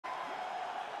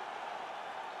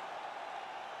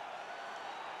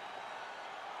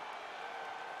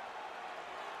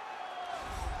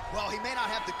Well, he may not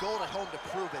have the gold at home to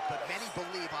prove it, but many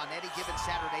believe on any given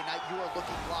Saturday night you are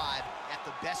looking live at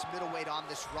the best middleweight on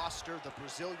this roster, the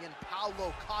Brazilian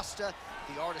Paulo Costa,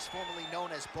 the artist formerly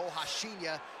known as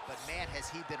Borrachinha, but man, has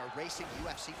he been erasing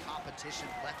UFC competition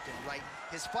left and right.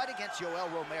 His fight against Yoel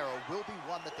Romero will be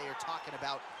one that they are talking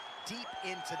about deep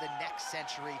into the next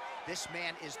century. This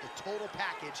man is the total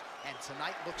package, and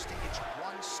tonight looks to inch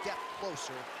one step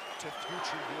closer to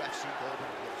future UFC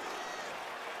golden glory.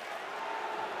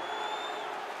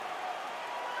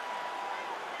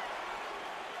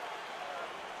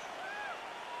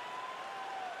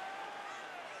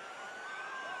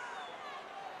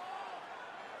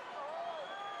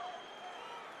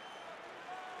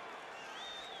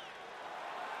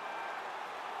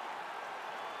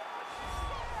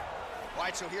 All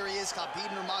right, so here he is, Khabib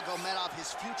Nurmagomedov.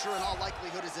 His future, in all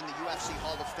likelihood, is in the UFC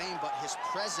Hall of Fame, but his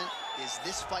present is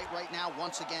this fight right now,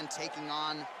 once again taking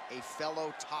on a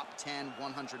fellow top 10,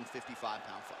 155-pound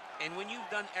fighter. And when you've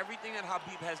done everything that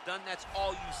Khabib has done, that's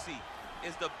all you see,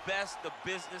 is the best the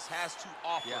business has to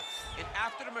offer. Yeah. And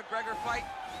after the McGregor fight,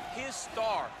 his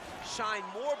star shined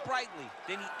more brightly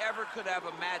than he ever could have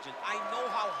imagined. I know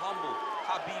how humble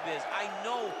Khabib is. I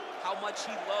know how much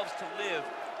he loves to live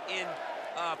in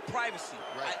privacy.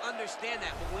 Right. I understand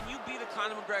that, but when you beat a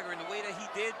Conor McGregor in the way that he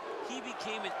did, he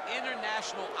became an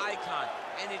international icon,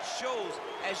 and it shows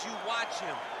as you watch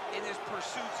him in his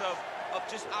pursuits of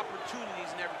just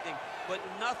opportunities and everything. But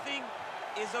nothing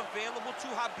is available to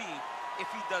Khabib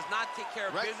if he does not take care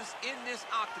of business in this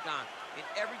octagon. And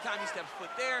every time he steps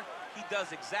foot there, he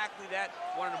does exactly that.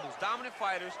 One of the most dominant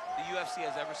fighters the UFC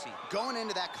has ever seen. Going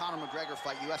into that Conor McGregor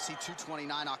fight, UFC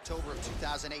 229, October of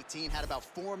 2018, had about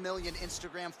 4 million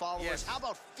Instagram followers. Yes. How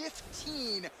about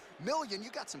 15 million? You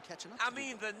got some catching up to do. I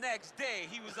mean, the next day,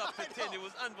 he was up to 10. It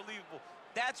was unbelievable.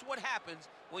 That's what happens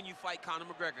when you fight Conor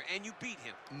McGregor, and you beat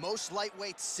him. Most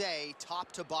lightweights say,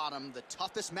 top to bottom, the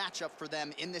toughest matchup for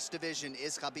them in this division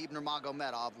is Khabib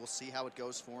Nurmagomedov. We'll see how it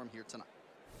goes for him here tonight.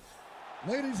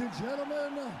 Ladies and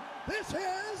gentlemen, this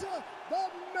is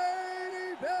the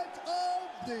main event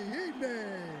of the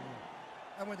evening.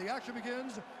 And when the action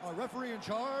begins, our referee in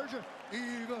charge,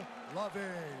 Yves Loving.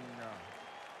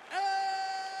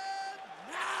 And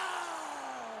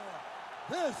now,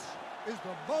 this is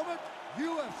the moment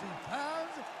UFC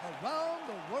fans around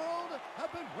the world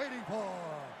have been waiting for.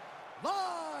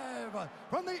 Live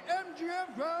from the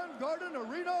MGM Grand Garden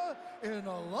Arena in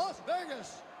Las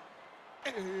Vegas.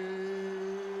 It's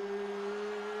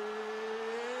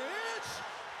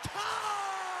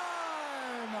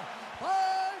time! 5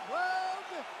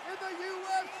 rounds in the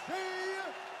UFC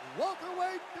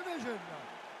welterweight division.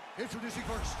 Introducing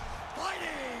first,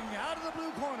 fighting out of the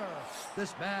blue corner.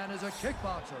 This man is a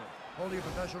kickboxer, holding a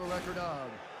professional record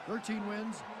of 13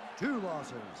 wins, 2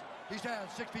 losses. He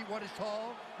stands 6 feet 1 inch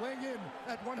tall, weighing in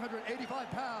at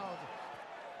 185 pounds.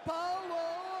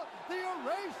 Paulo, the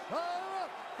Eraser,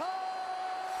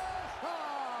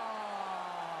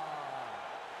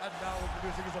 and now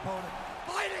introducing his opponent,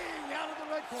 fighting out of the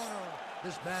red corner.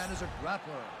 This man is a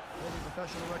grappler, holding a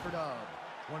professional record of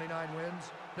 29 wins,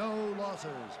 no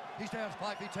losses. He stands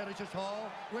 5 feet 10 inches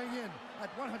tall, weighing in at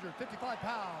 155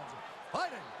 pounds.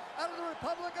 Fighting out of the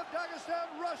Republic of Dagestan,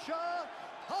 Russia,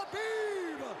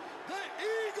 Khabib, the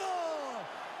Eagle,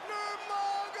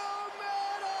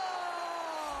 Nurmagomedov.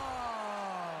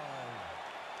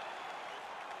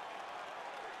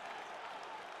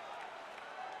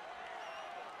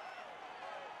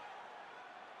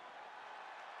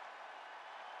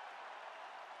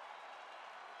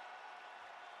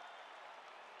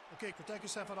 Okay, protect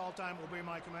yourself at all time, obey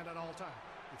my command at all time.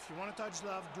 If you want to touch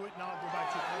love, do it now, go back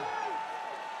to your corner.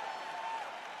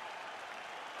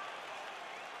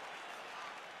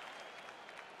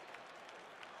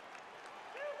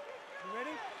 You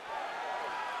ready? You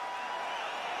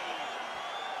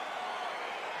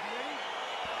ready?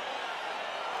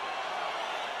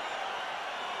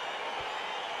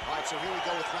 All right, so here we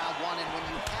go with round 1, and when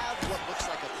you have what looks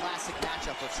like a classic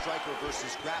matchup of striker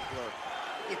versus grappler,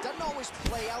 it doesn't always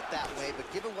play out that way, but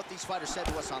given what these fighters said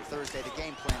to us on Thursday, the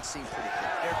game plans seem pretty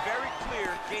clear. They're very clear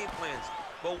game plans,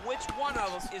 but which one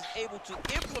of them is able to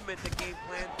implement the game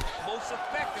plan most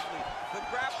effectively? The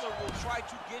grappler will try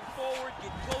to get forward,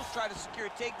 get close, try to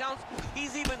secure takedowns.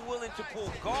 He's even willing to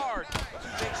pull guard to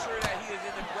make sure that he is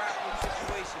in the grappling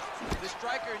situation. The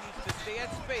striker needs to stay at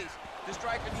space. The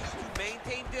striker needs to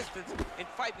maintain distance and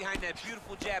fight behind that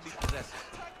beautiful jab he possesses.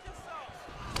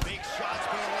 Big shots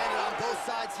being landed on both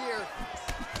sides here.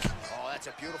 Oh, that's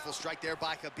a beautiful strike there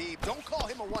by Khabib. Don't call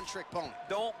him a one-trick pony.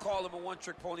 Don't call him a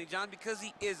one-trick pony, John, because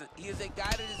he isn't. He is a guy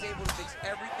that is able to mix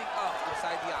everything up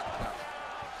inside the octagon.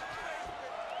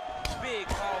 Big,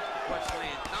 powerful punch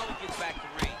land. Now he gets back to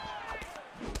range.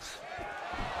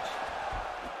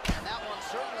 And that one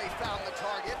certainly found the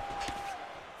target.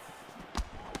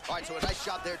 All right, so a nice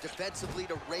job there defensively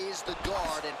to raise the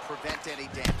guard and prevent any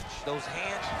damage. Those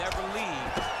hands never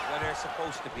leave where they're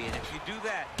supposed to be. And if you do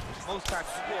that, most times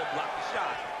you will block the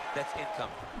shot that's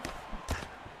incoming.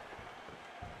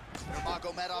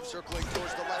 Nurmagomedov circling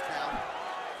towards the left now.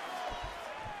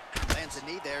 Lands a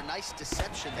knee there. Nice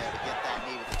deception there to get that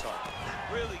knee to the target.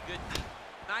 Really good knee.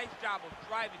 Nice job of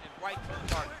driving it right to the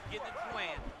target. Getting it to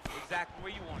land exactly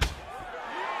where you want it.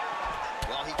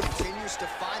 Well, he continues to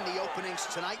find the openings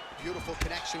tonight. Beautiful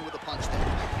connection with the punch there.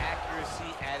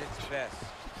 Accuracy at its best.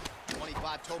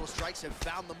 25 total strikes have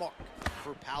found the mark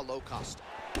for Paulo Costa.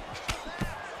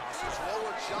 Costa's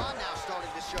lower jaw now starting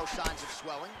to show signs of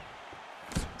swelling.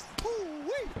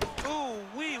 Ooh-wee!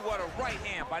 Ooh-wee, what a right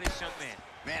hand by this young man.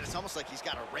 Man, it's almost like he's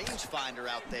got a rangefinder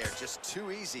out there. Just too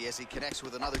easy as he connects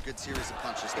with another good series of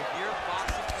punches. If you're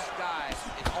boxing this guy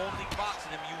and only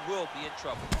boxing him, you will be in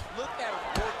trouble. Look at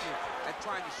him working at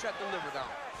trying to shut the liver down.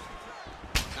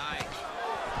 Nice.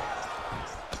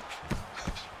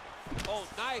 Oh,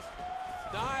 nice.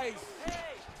 Nice.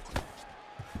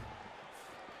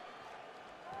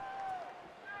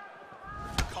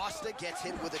 Costa gets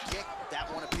hit with a kick.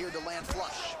 That one appeared to land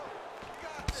flush.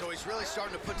 So he's really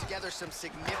starting to put together some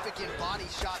significant body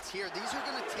shots here. These are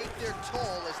going to take their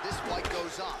toll as this fight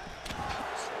goes on.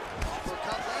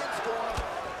 Uppercut lands for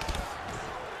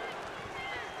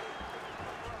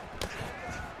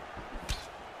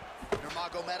him.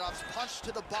 Nurmagomedov's punch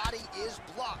to the body is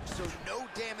blocked, so no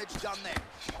damage done there.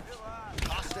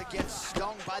 Costa gets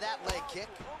stung by that leg kick.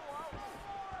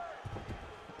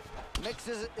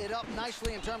 Mixes it up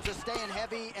nicely in terms of staying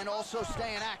heavy and also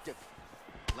staying active.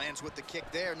 Lands with the kick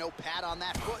there, no pad on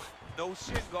that foot. No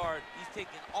shin guard. He's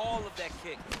taking all of that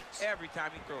kick every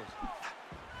time he throws.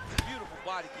 Beautiful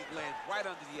body kick lands right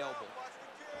under the elbow.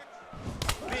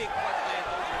 Big punch lands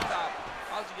over the top.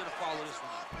 How's he gonna follow this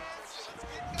one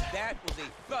up? That was a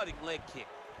thudding leg kick.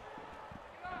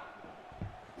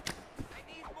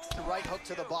 The right hook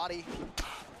to the body.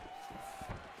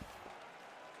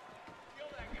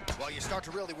 Well, you start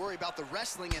to really worry about the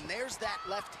wrestling, and there's that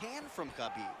left hand from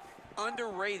Khabib.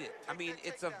 Underrated. I mean,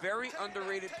 it's a very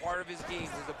underrated part of his game,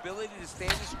 his ability to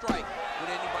stand and strike with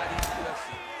anybody in the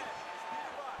UFC.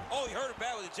 Oh, he hurt him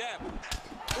bad with a jab.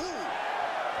 Ooh.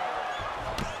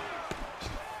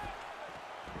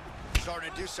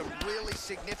 Starting to do some really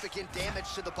significant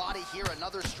damage to the body here.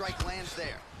 Another strike lands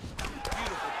there.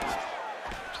 Beautiful punch.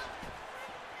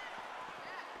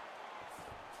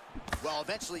 Well,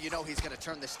 eventually, you know he's going to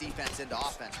turn this defense into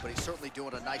offense, but he's certainly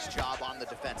doing a nice job on the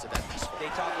defensive end. They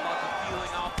talk about the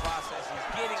feeling out process. He's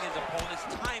getting his opponent's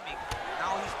timing.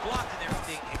 Now he's blocking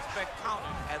everything. Expect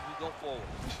counters as we go forward.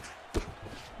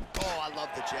 Oh, I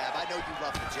love the jab. I know you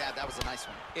love the jab. That was a nice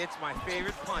one. It's my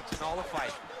favorite punch in all the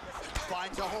fight.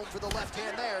 Finds a home for the left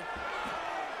hand there.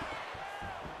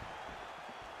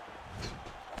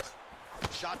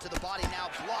 Shot to the body now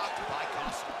blocked by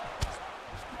Costa.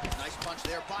 Nice punch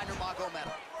there by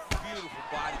Nurmagomedov. Beautiful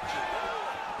body kick.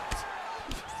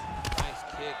 Nice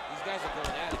kick. These guys are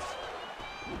going at it.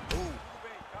 Ooh.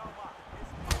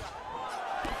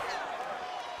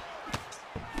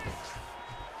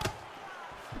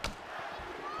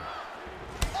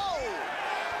 Oh!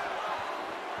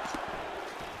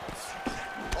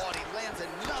 Oh, and he lands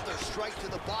another strike to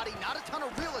the body. Not a ton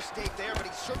of real estate there, but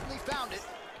he certainly found it.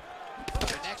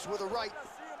 Connects with a right.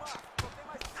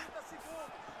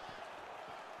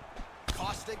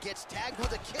 Costa gets tagged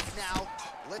with a kick now.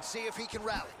 Let's see if he can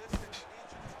rally.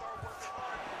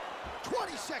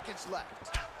 20 seconds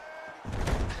left.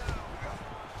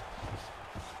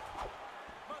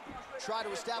 Try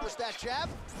to establish that jab.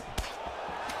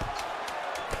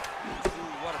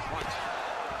 Ooh, what a punch.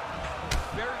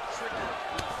 Very tricky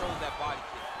when he throws that body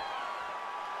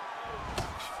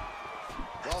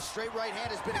kick. Well, straight right hand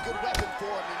has been a good weapon for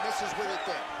him. He misses with it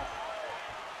there.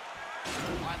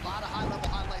 All right, a lot of high-level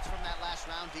highlights from that last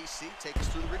round. DC, take us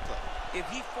through the replay. If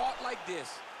he fought like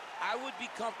this, I would be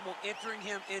comfortable entering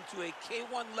him into a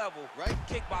K1 level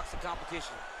kickboxing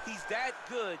competition. He's that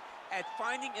good at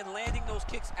finding and landing those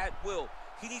kicks at will.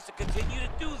 He needs to continue to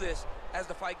do this as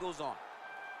the fight goes on.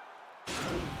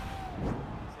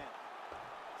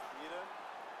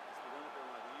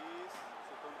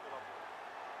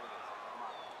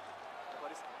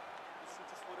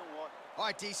 All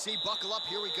right, DC, buckle up.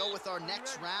 Here we go with our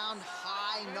next round. High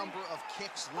high number of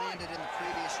kicks landed in the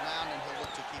previous round, and he'll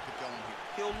look to keep it going here.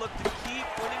 He'll look to keep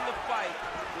winning the fight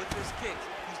with his kicks.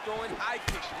 He's throwing high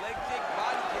kicks, leg kick,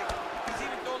 body kick. He's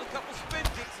even throwing a couple spin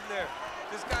kicks in there.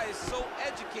 This guy is so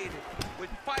educated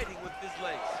with fighting with his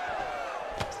legs.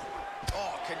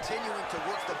 Oh, continuing to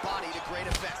work the body to great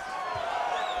effect.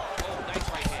 Oh, nice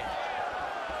right hand.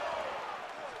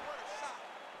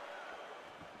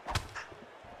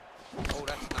 Oh,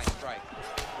 that's a nice strike.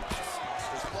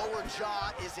 His lower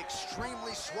jaw is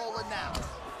extremely swollen now.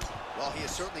 Well, he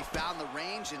has certainly found the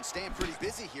range and staying pretty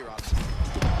busy here on this. The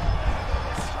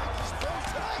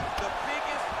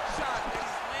biggest shot that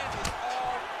he's landed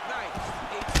all night.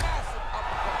 A massive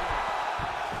uppercut.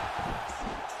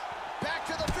 Back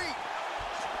to the feet.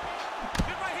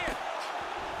 Good right here.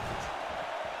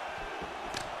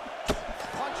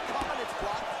 Punch coming, it's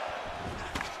blocked.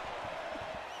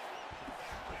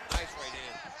 Nice right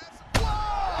hand. Whoa!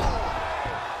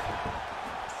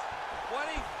 What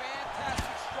a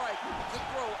fantastic strike to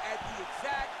throw at the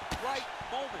exact right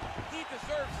moment. He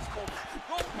deserves this moment.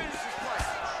 Go finish his fight.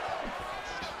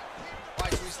 All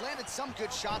right, so he's landed some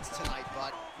good shots tonight,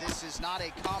 but this is not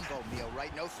a combo meal,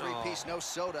 right? No three-piece, no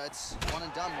soda. It's one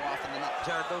and done more often than not.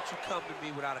 John, don't you come to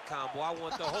me without a combo. I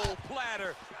want the whole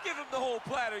platter. Give him the whole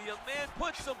platter, young man.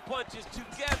 Put some punches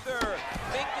together.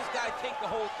 Make this guy take the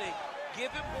whole thing.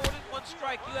 Give him more than one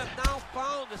strike. You have now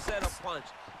found a setup punch.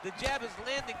 The jab is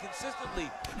landing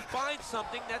consistently. Find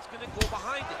something that's going to go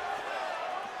behind it.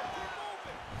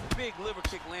 Big liver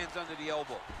kick lands under the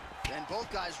elbow. And both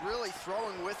guys really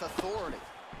throwing with authority.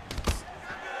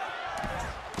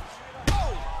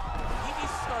 Oh! He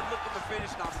needs to start looking to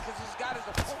finish now because he's got his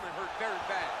opponent hurt very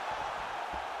bad.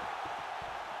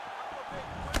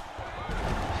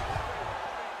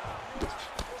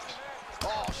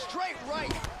 Oh, straight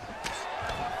right.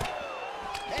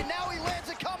 And now he lands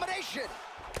a combination.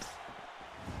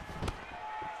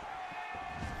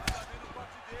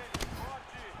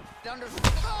 Under.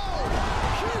 Oh!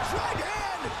 Huge right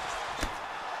hand!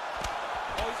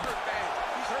 Oh, he's hurt bad.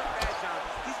 He's hurt bad, John.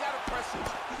 He's got to press him.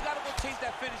 He's got to go chase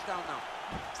that finish down now.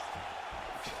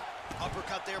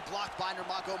 Uppercut there blocked by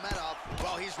Nurmagomedov.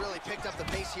 Well, he's really picked up the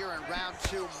pace here in round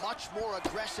two. Much more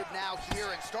aggressive now here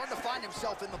and starting to find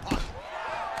himself in the pocket.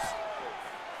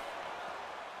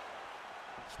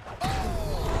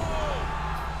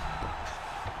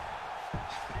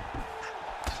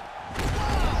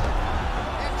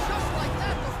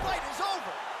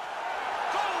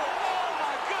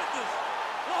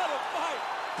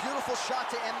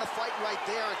 Shot to end the fight right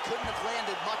there. It couldn't have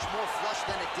landed much more flush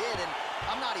than it did, and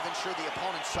I'm not even sure the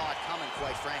opponent saw it coming,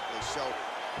 quite frankly. So,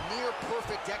 near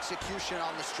perfect execution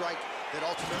on the strike that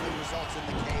ultimately results in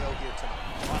the KO here tonight.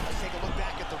 All right, let's take a look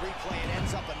back at the replay. It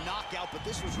ends up a knockout, but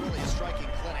this was really a striking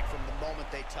clinic from the moment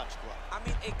they touched glove. I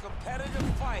mean, a competitive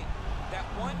fight. That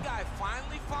one guy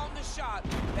finally found the shot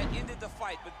that ended the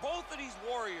fight. But both of these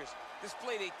warriors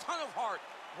displayed a ton of heart.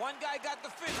 One guy got the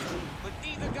finish, but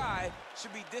neither guy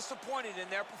should be disappointed in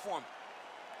their performance.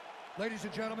 Ladies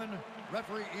and gentlemen,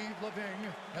 referee Yves Lavigne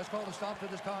has called a stop to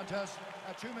this contest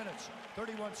at 2 minutes,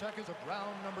 31 seconds of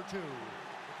round number 2.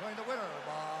 Declaring the winner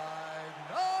by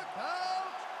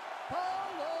knockout,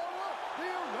 Paulo, the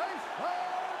Eraser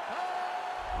Costa.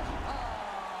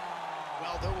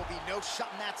 Well, there will be no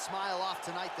shutting that smile off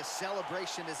tonight. The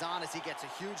celebration is on as he gets a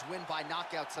huge win by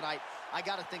knockout tonight. I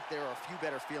got to think there are a few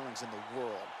better feelings in the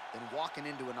world than walking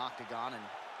into an octagon and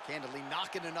candidly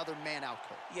knocking another man out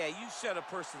cold. Yeah, you shut a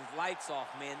person's lights off,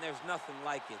 man. There's nothing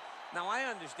like it. Now, I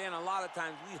understand a lot of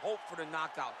times we hope for the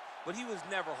knockout, but he was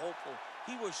never hopeful.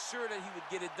 He was sure that he would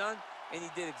get it done, and he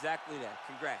did exactly that.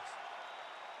 Congrats.